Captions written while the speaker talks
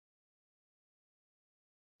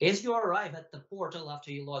As you arrive at the portal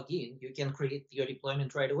after you log in, you can create your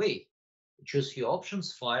deployment right away. Choose your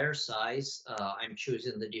options, FHIR, size. I'm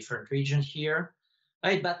choosing the different region here,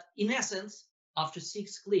 right? But in essence, after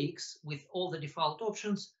 6 clicks with all the default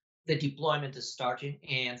options, the deployment is starting,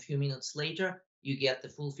 and a few minutes later, you get the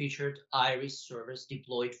full-featured IRIS servers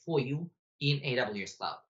deployed for you in AWS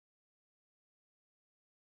Cloud.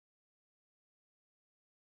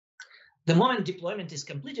 The moment deployment is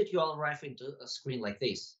completed, you will arrive into a screen like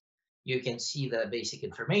this. You can see the basic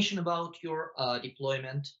information about your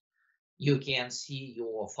deployment. You can see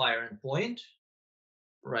your FHIR endpoint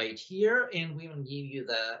right here, and we will give you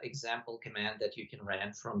the example command that you can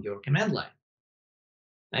run from your command line.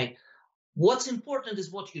 Right? What's important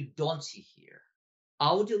is what you don't see here.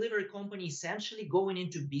 Our delivery company essentially going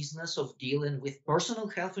into business of dealing with personal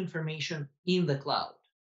health information in the cloud.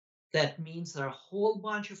 That means there are a whole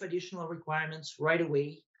bunch of additional requirements right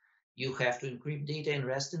away. You have to encrypt data and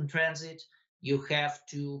rest in transit. You have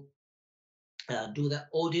to do the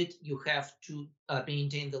audit. You have to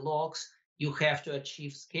maintain the logs. You have to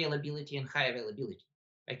achieve scalability and high availability.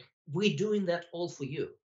 Right? We're doing that all for you,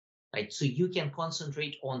 right? So you can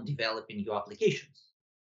concentrate on developing your applications.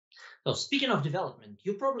 So speaking of development,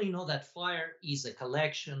 you probably know that FHIR is a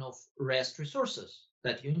collection of REST resources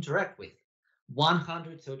that you interact with,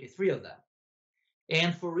 133 of them.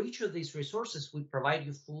 And for each of these resources, we provide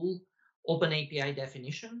you full open API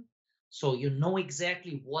definition. So you know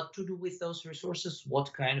exactly what to do with those resources,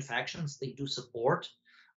 what kind of actions they do support.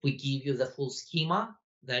 We give you the full schema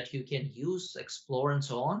that you can use, explore, and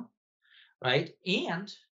so on, right?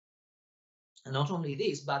 And not only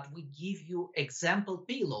this, but we give you example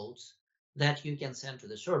payloads that you can send to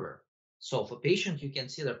the server. So for patient, you can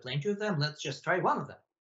see there are plenty of them. Let's just try one of them.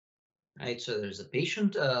 Right, so there's a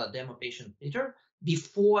patient, demo patient meter.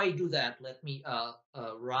 Before I do that, let me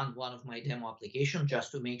run one of my demo applications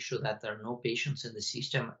just to make sure that there are no patients in the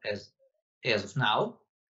system as of now.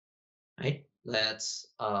 Right, let's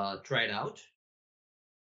try it out.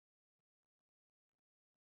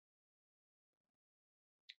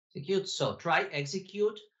 Execute. So try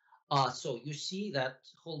execute. So you see that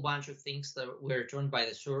whole bunch of things that were returned by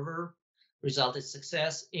the server. Result is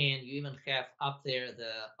success, and you even have up there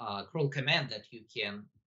the crawl command that you can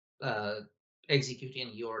execute in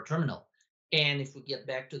your terminal. And if we get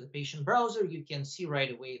back to the patient browser, you can see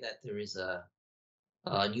right away that there is a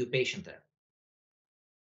new patient there.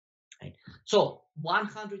 Right. So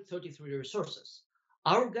 133 resources.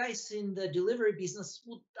 Our guys in the delivery business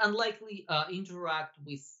would unlikely interact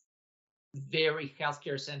with very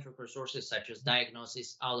healthcare-centric resources such as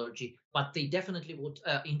diagnosis, allergy, but they definitely would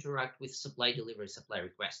interact with supply delivery, supply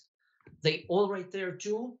request. They all right there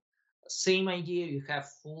too. Same idea, you have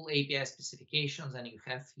full API specifications and you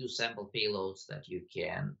have few sample payloads that you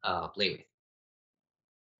can play with.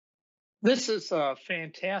 This is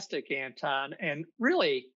fantastic, Anton, and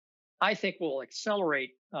really, I think will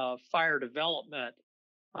accelerate FHIR development.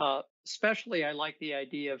 Especially, I like the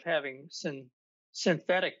idea of having some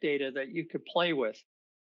synthetic data that you could play with.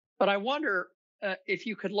 But I wonder if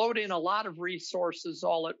you could load in a lot of resources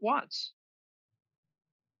all at once.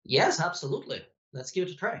 Yes, absolutely. Let's give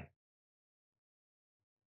it a try.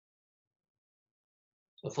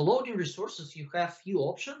 So for loading resources, you have few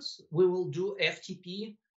options. We will do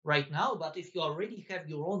FTP right now, but if you already have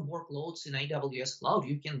your own workloads in AWS Cloud,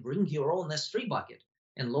 you can bring your own S3 bucket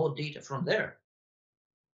and load data from there.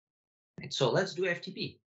 Right, so let's do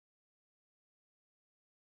FTP.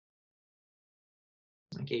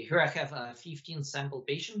 Okay, here I have 15 sample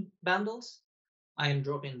patient bundles. I am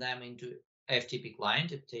dropping them into FTP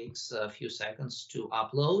client. It takes a few seconds to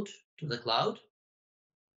upload to the cloud.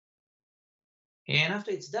 And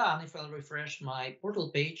after it's done, if I'll refresh my portal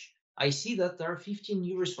page, I see that there are 15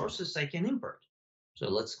 new resources I can import. So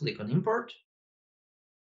let's click on import.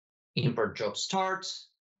 Import job starts.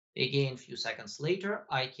 Again, a few seconds later,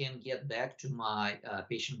 I can get back to my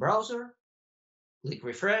patient browser, click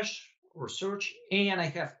refresh or search, and I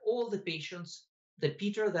have all the patients, the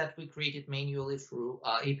Peter that we created manually through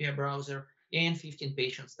API browser, and 15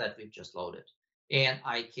 patients that we've just loaded. And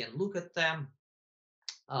I can look at them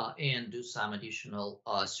and do some additional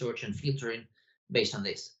search and filtering based on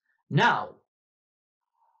this. Now,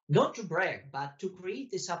 not to brag, but to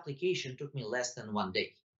create this application took me less than 1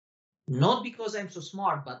 day. Not because I'm so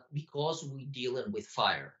smart, but because we're dealing with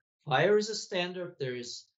FHIR. FHIR is a standard. There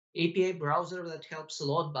is API browser that helps a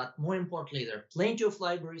lot, but more importantly, there are plenty of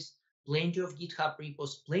libraries, plenty of GitHub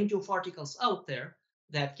repos, plenty of articles out there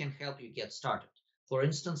that can help you get started. For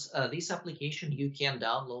instance, this application you can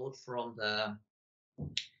download from the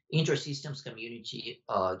InterSystems community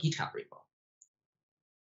GitHub repo.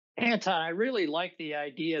 Anton, I really like the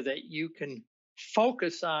idea that you can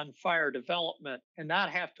focus on fire development and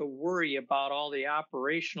not have to worry about all the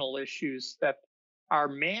operational issues that our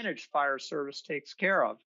managed fire service takes care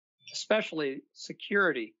of, especially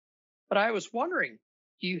security. But I was wondering,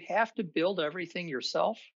 do you have to build everything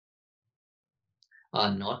yourself?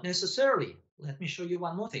 Not necessarily. Let me show you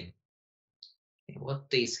one more thing. What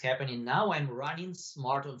is happening now, I'm running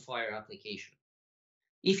Smart on Fire application.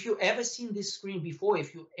 If you ever seen this screen before,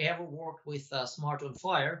 if you ever worked with Smart on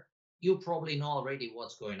Fire, you probably know already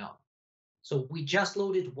what's going on. So we just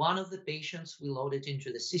loaded one of the patients, we loaded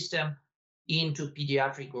into the system, into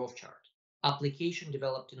pediatric growth chart. Application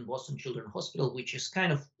developed in Boston Children's Hospital, which is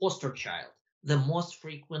kind of poster child, the most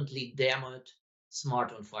frequently demoed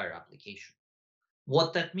Smart on Fire application.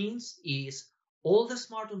 What that means is all the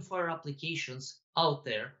Smart on Fire applications out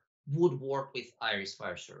there would work with IRIS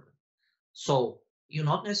FHIR Server. So you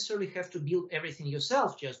not necessarily have to build everything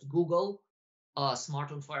yourself. Just Google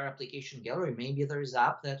Smart on Fire application gallery. Maybe there is an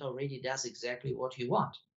app that already does exactly what you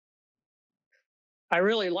want. I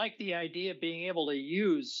really like the idea of being able to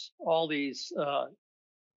use all these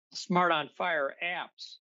Smart on Fire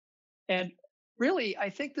apps. And really, I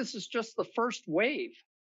think this is just the first wave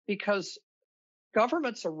because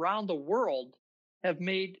governments around the world have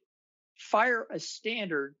made fire a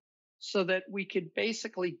standard so that we could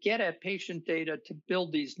basically get at patient data to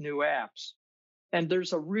build these new apps. And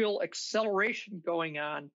there's a real acceleration going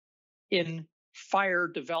on in fire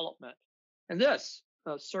development. And this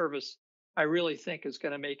service, I really think, is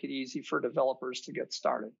going to make it easy for developers to get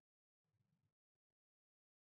started.